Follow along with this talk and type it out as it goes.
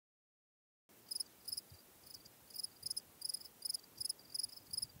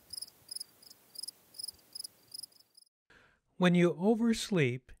When you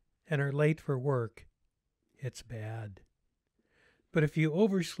oversleep and are late for work, it's bad. But if you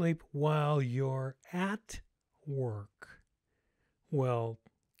oversleep while you're at work, well,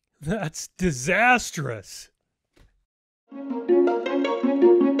 that's disastrous.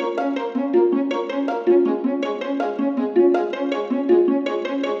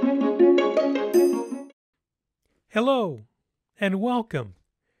 Hello and welcome.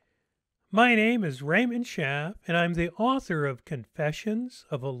 My name is Raymond Schaff, and I'm the author of Confessions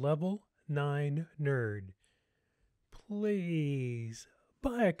of a Level 9 Nerd. Please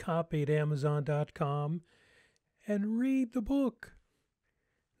buy a copy at Amazon.com and read the book.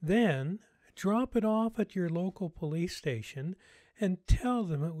 Then drop it off at your local police station and tell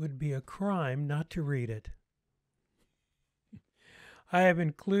them it would be a crime not to read it. I have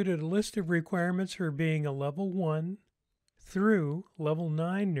included a list of requirements for being a Level 1 through Level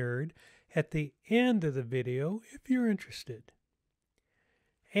 9 nerd at the end of the video if you're interested.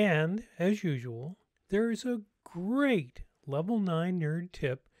 And, as usual, there is a great Level 9 nerd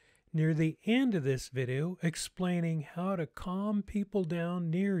tip near the end of this video explaining how to calm people down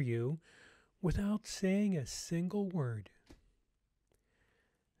near you without saying a single word.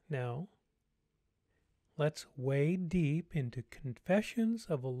 Now, let's wade deep into Confessions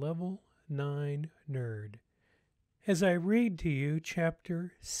of a Level 9 Nerd as I read to you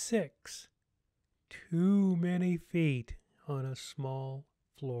Chapter 6, Too Many Feet on a Small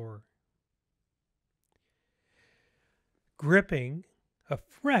Floor. Gripping a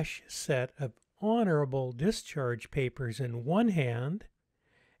fresh set of honorable discharge papers in one hand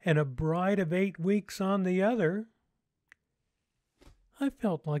and a bride of 8 weeks on the other, I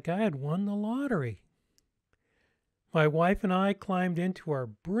felt like I had won the lottery. My wife and I climbed into our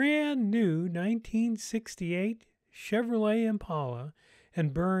brand new 1968 Chevrolet Impala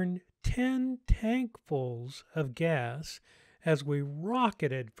and burned 10 tankfuls of gas as we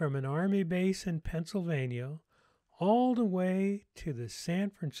rocketed from an Army base in Pennsylvania all the way to the San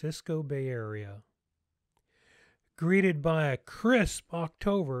Francisco Bay Area. Greeted by a crisp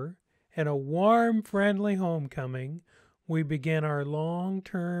October and a warm, friendly homecoming, we began our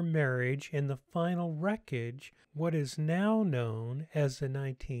long-term marriage in the final wreckage, what is now known as the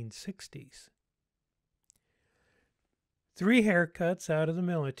 1960s. 3 haircuts out of the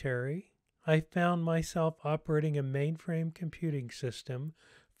military, I found myself operating a mainframe computing system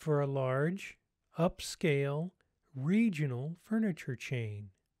for a large, upscale, regional furniture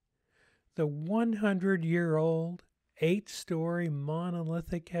chain. The 100-year-old, 8-story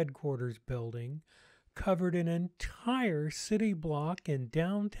monolithic headquarters building covered an entire city block in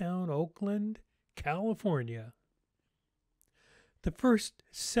downtown Oakland, California. The first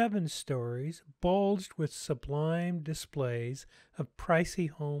 7 stories bulged with sublime displays of pricey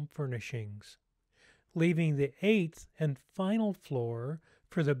home furnishings, leaving the 8th and final floor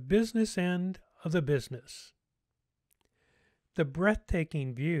for the business end of the business. The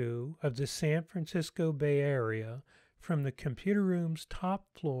breathtaking view of the San Francisco Bay Area from the computer room's top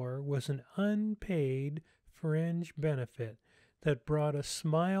floor was an unpaid fringe benefit that brought a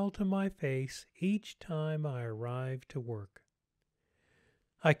smile to my face each time I arrived to work.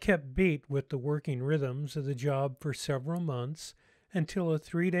 I kept beat with the working rhythms of the job for several months until a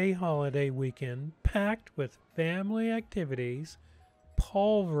 3-day holiday weekend packed with family activities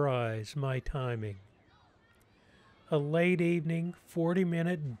pulverized my timing. A late evening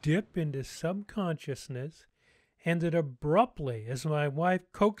 40-minute dip into subconsciousness ended abruptly as my wife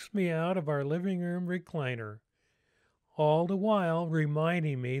coaxed me out of our living room recliner, all the while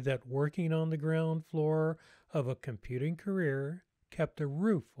reminding me that working on the ground floor of a computing career kept a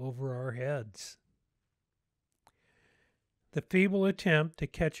roof over our heads. The feeble attempt to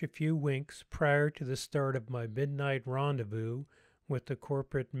catch a few winks prior to the start of my midnight rendezvous with the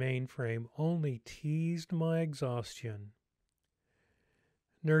corporate mainframe only teased my exhaustion.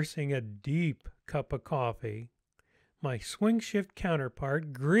 Nursing a deep cup of coffee, my swing shift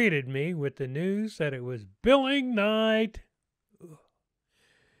counterpart greeted me with the news that it was billing night.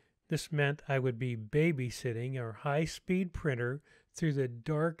 This meant I would be babysitting our high-speed printer through the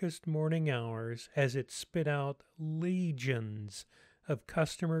darkest morning hours as it spit out legions of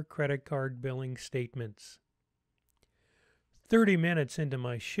customer credit card billing statements. 30 minutes into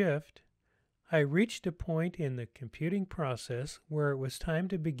my shift, I reached a point in the computing process where it was time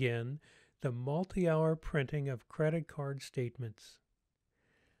to begin the multi-hour printing of credit card statements.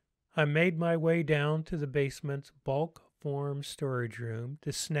 I made my way down to the basement's bulk form storage room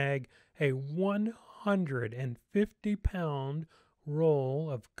to snag a 150-pound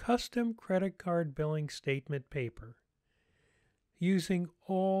roll of custom credit card billing statement paper. Using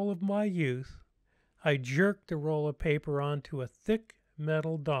all of my youth, I jerked the roll of paper onto a thick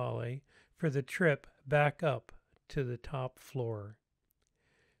metal dolly for the trip back up to the top floor.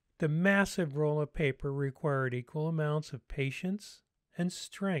 The massive roll of paper required equal amounts of patience and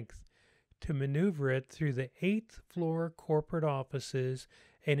strength to maneuver it through the 8th floor corporate offices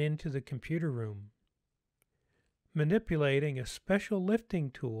and into the computer room. Manipulating a special lifting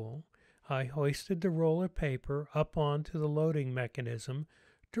tool, I hoisted the roll of paper up onto the loading mechanism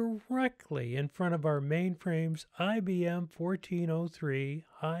directly in front of our mainframe's IBM 1403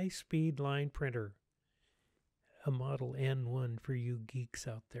 high-speed line printer. A Model N1 for you geeks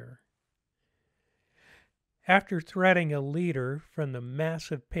out there. After threading a leader from the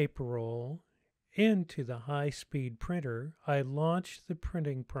massive paper roll into the high-speed printer, I launched the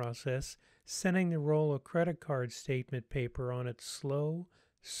printing process, sending the roll of credit card statement paper on its slow,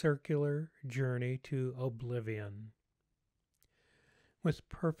 circular journey to oblivion. With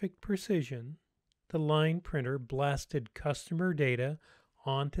perfect precision, the line printer blasted customer data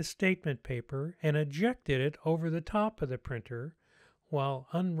onto statement paper and ejected it over the top of the printer while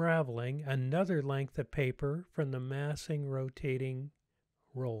unraveling another length of paper from the massing rotating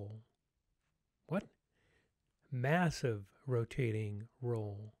roll. What? Massive rotating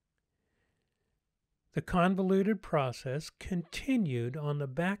roll. The convoluted process continued on the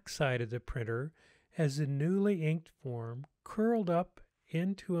back side of the printer as the newly inked form curled up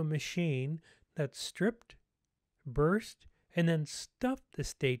into a machine that stripped, burst, and then stuffed the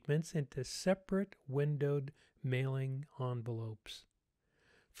statements into separate windowed mailing envelopes.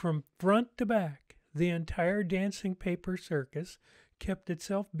 From front to back, the entire dancing paper circus kept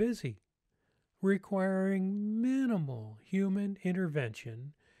itself busy, requiring minimal human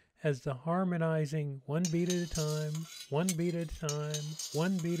intervention as the harmonizing one beat at a time, one beat at a time,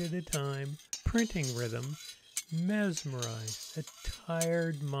 one beat at a time printing rhythm mesmerized a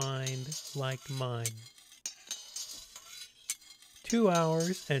tired mind like mine. 2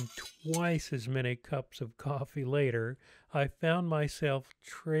 hours and twice as many cups of coffee later, I found myself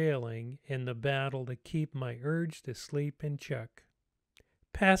trailing in the battle to keep my urge to sleep in check.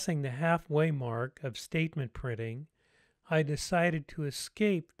 Passing the halfway mark of statement printing, I decided to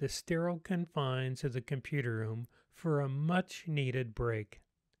escape the sterile confines of the computer room for a much-needed break.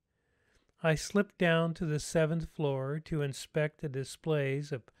 I slipped down to the 7th floor to inspect the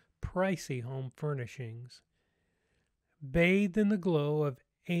displays of pricey home furnishings. Bathed in the glow of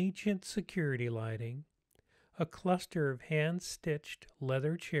ancient security lighting, a cluster of hand-stitched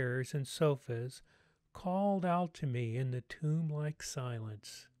leather chairs and sofas called out to me in the tomb-like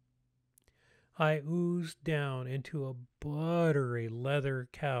silence. I oozed down into a buttery leather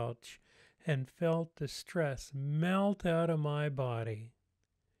couch and felt the stress melt out of my body.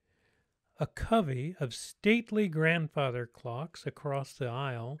 A covey of stately grandfather clocks across the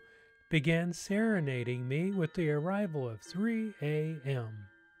aisle began serenading me with the arrival of 3 a.m.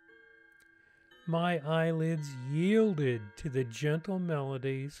 My eyelids yielded to the gentle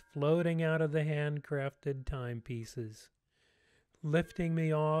melodies floating out of the handcrafted timepieces, lifting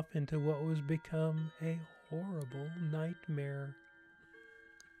me off into what was become a horrible nightmare.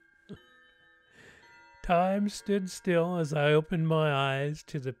 Time stood still as I opened my eyes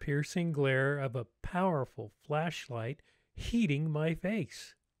to the piercing glare of a powerful flashlight heating my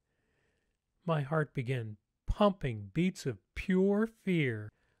face. My heart began pumping beats of pure fear.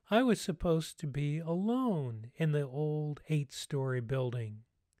 I was supposed to be alone in the old 8-story building.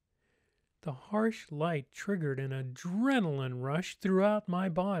 The harsh light triggered an adrenaline rush throughout my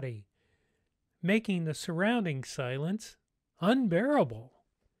body, making the surrounding silence unbearable.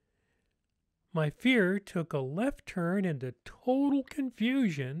 My fear took a left turn into total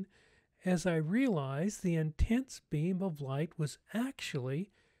confusion as I realized the intense beam of light was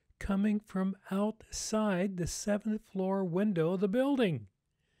actually coming from outside the 7th floor window of the building.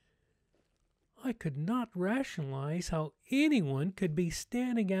 I could not rationalize how anyone could be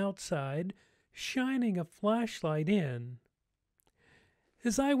standing outside shining a flashlight in,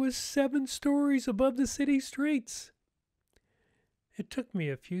 as I was 7 stories above the city streets. It took me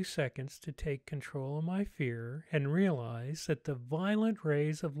a few seconds to take control of my fear and realize that the violent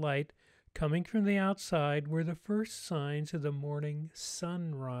rays of light coming from the outside were the first signs of the morning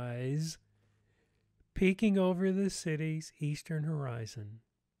sunrise peeking over the city's eastern horizon.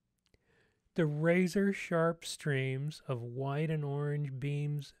 The razor-sharp streams of white and orange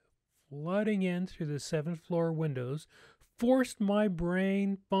beams flooding in through the 7th floor windows forced my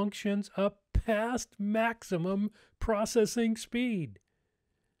brain functions up past maximum processing speed.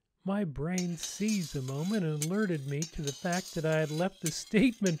 My brain seized the moment and alerted me to the fact that I had left the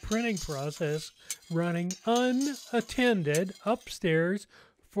statement printing process running unattended upstairs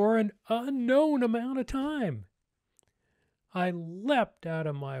for an unknown amount of time. I leapt out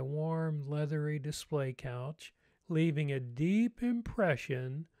of my warm, leathery display couch, leaving a deep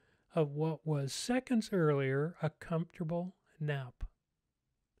impression of what was seconds earlier a comfortable nap.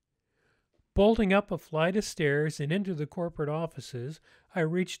 Bolting up a flight of stairs and into the corporate offices, I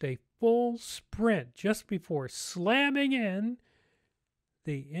reached a full sprint just before slamming in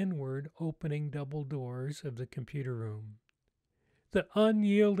the inward opening double doors of the computer room. The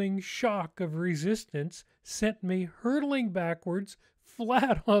unyielding shock of resistance sent me hurtling backwards,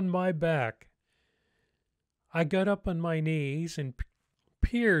 flat on my back. I got up on my knees and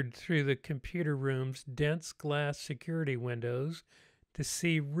peered through the computer room's dense glass security windows to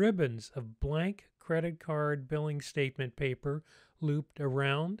see ribbons of blank credit card billing statement paper looped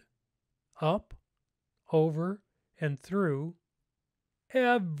around, up, over, and through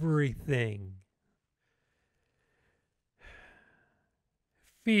everything.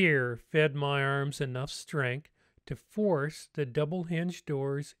 Fear fed my arms enough strength to force the double-hinged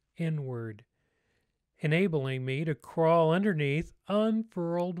doors inward, enabling me to crawl underneath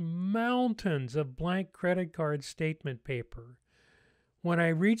unfurled mountains of blank credit card statement paper. When I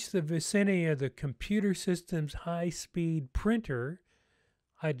reached the vicinity of the computer system's high-speed printer,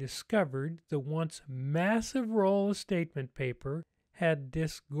 I discovered the once massive roll of statement paper had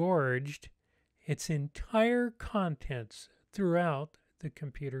disgorged its entire contents throughout the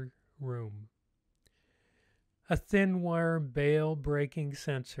computer room. A thin wire bail breaking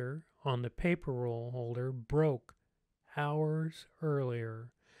sensor on the paper roll holder broke hours earlier,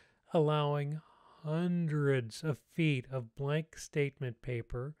 allowing hundreds of feet of blank statement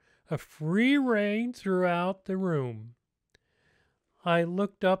paper a free rein throughout the room. I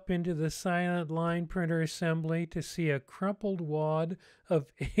looked up into the silent line printer assembly to see a crumpled wad of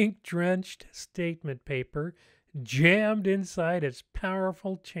ink-drenched statement paper jammed inside its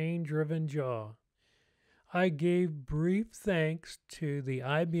powerful chain-driven jaw. I gave brief thanks to the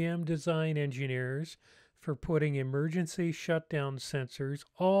IBM design engineers for putting emergency shutdown sensors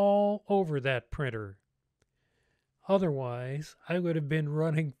all over that printer. Otherwise, I would have been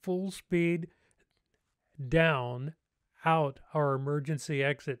running full speed down out our emergency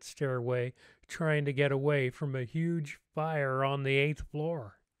exit stairway trying to get away from a huge fire on the 8th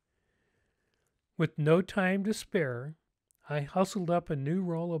floor. With no time to spare, I hustled up a new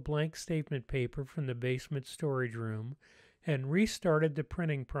roll of blank statement paper from the basement storage room and restarted the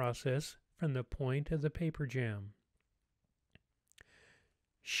printing process from the point of the paper jam.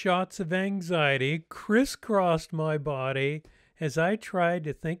 Shots of anxiety crisscrossed my body as I tried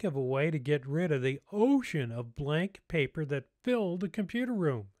to think of a way to get rid of the ocean of blank paper that filled the computer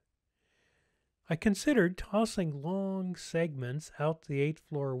room. I considered tossing long segments out the 8th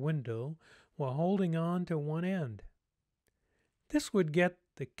floor window while holding on to one end. This would get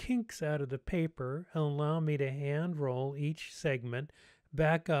the kinks out of the paper and allow me to hand roll each segment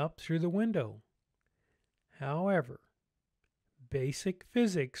back up through the window. However, basic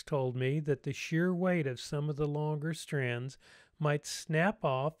physics told me that the sheer weight of some of the longer strands might snap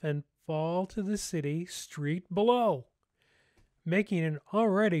off and fall to the city street below, making an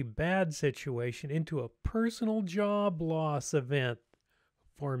already bad situation into a personal job loss event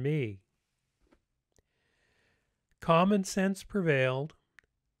for me. Common sense prevailed,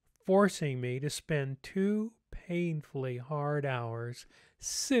 forcing me to spend 2 painfully hard hours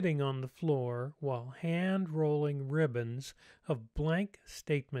sitting on the floor while hand-rolling ribbons of blank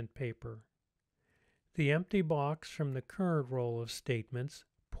statement paper. The empty box from the current roll of statements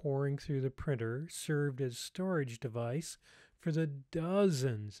pouring through the printer served as storage device for the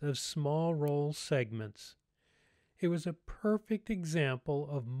dozens of small roll segments. It was a perfect example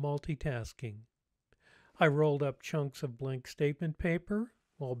of multitasking. I rolled up chunks of blank statement paper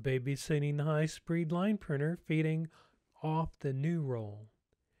while babysitting the high-speed line printer feeding off the new roll.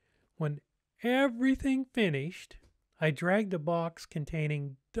 When everything finished, I dragged a box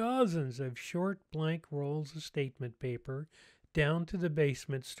containing dozens of short blank rolls of statement paper down to the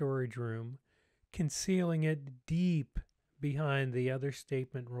basement storage room, concealing it deep behind the other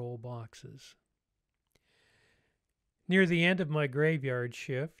statement roll boxes. Near the end of my graveyard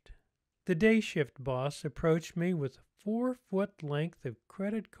shift, the day shift boss approached me with a 4-foot length of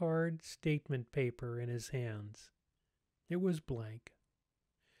credit card statement paper in his hands. It was blank.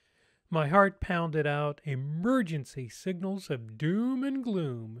 My heart pounded out emergency signals of doom and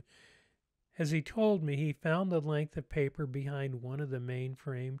gloom as he told me he found the length of paper behind one of the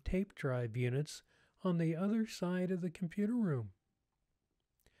mainframe tape drive units on the other side of the computer room.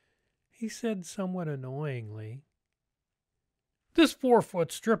 He said somewhat annoyingly, "This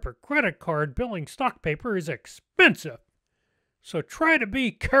 4-foot strip of credit card billing stock paper is expensive. So try to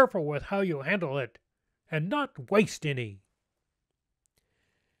be careful with how you handle it and not waste any.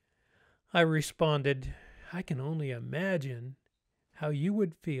 I responded, I can only imagine how you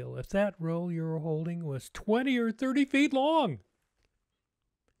would feel if that roll you were holding was 20 or 30 feet long.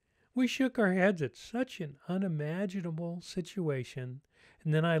 We shook our heads at such an unimaginable situation,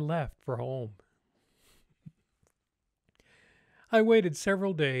 and then I left for home. I waited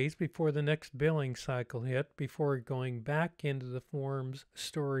several days before the next billing cycle hit before going back into the form's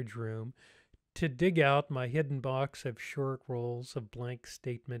storage room to dig out my hidden box of short rolls of blank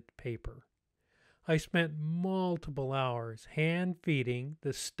statement paper. I spent multiple hours hand feeding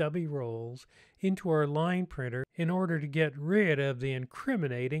the stubby rolls into our line printer in order to get rid of the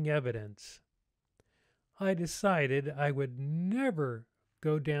incriminating evidence. I decided I would never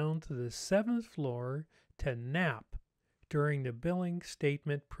go down to the 7th floor to nap during the billing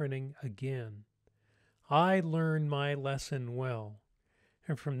statement printing again. I learned my lesson well,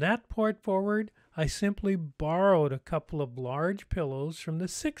 and from that point forward, I simply borrowed a couple of large pillows from the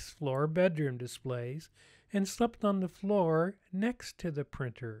 6th floor bedroom displays and slept on the floor next to the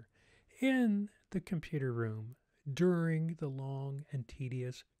printer in the computer room during the long and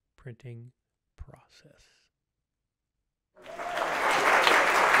tedious printing process.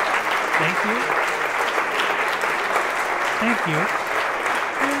 Thank you. Thank you. Thank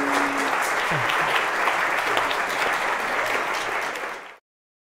you.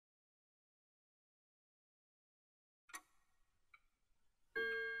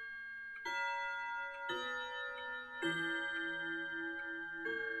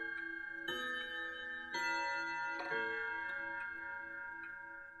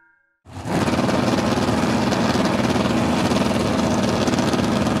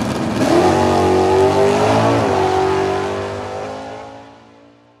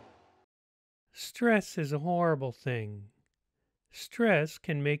 Stress is a horrible thing. Stress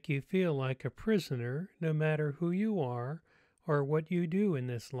can make you feel like a prisoner no matter who you are or what you do in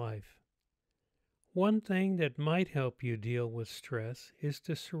this life. One thing that might help you deal with stress is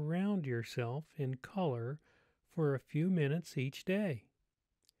to surround yourself in color for a few minutes each day.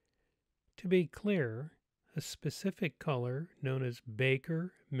 To be clear, a specific color known as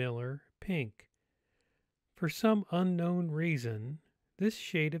Baker Miller pink. For some unknown reason, this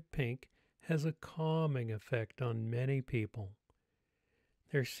shade of pink has a calming effect on many people.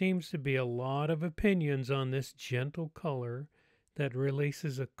 There seems to be a lot of opinions on this gentle color that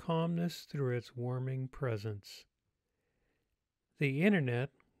releases a calmness through its warming presence. The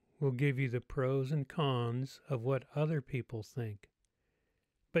internet will give you the pros and cons of what other people think,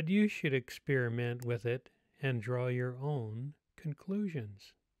 but you should experiment with it and draw your own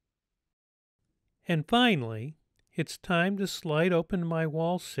conclusions. And finally, it's time to slide open my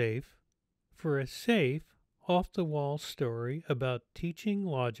wall safe for a safe, off-the-wall story about teaching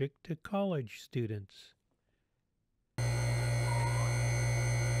logic to college students.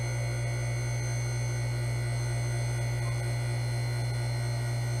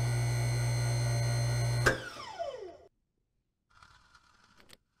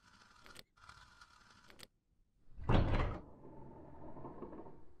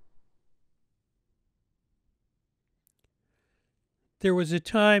 There was a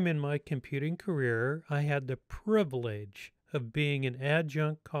time in my computing career I had the privilege of being an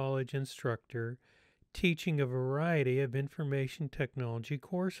adjunct college instructor teaching a variety of information technology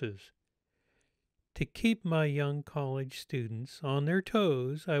courses. To keep my young college students on their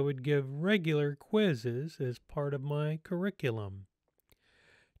toes, I would give regular quizzes as part of my curriculum.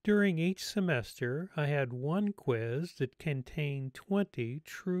 During each semester, I had one quiz that contained 20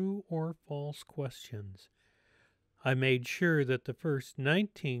 true or false questions. I made sure that the first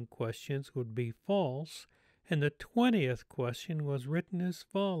 19 questions would be false, and the 20th question was written as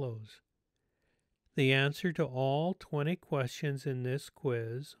follows. The answer to all 20 questions in this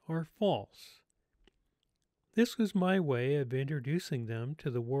quiz are false. This was my way of introducing them to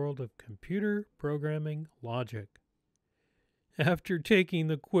the world of computer programming logic. After taking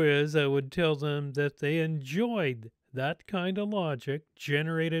the quiz, I would tell them that they enjoyed that kind of logic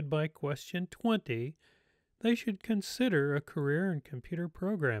generated by question 20. They should consider a career in computer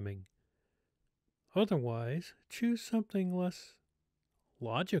programming. Otherwise, choose something less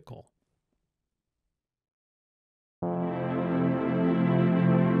logical.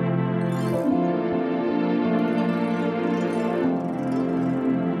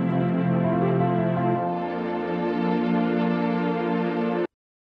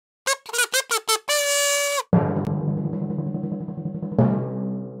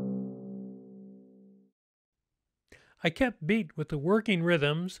 I kept beat with the working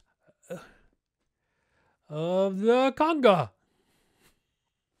rhythms of the conga.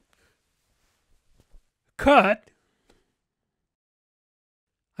 Cut.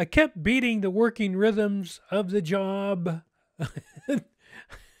 I kept beating the working rhythms of the job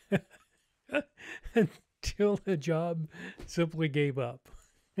until the job simply gave up.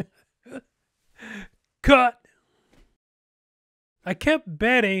 Cut. I kept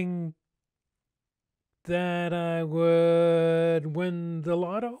betting that I would win the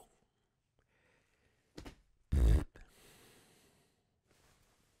lotto.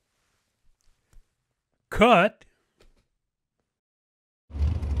 Cut.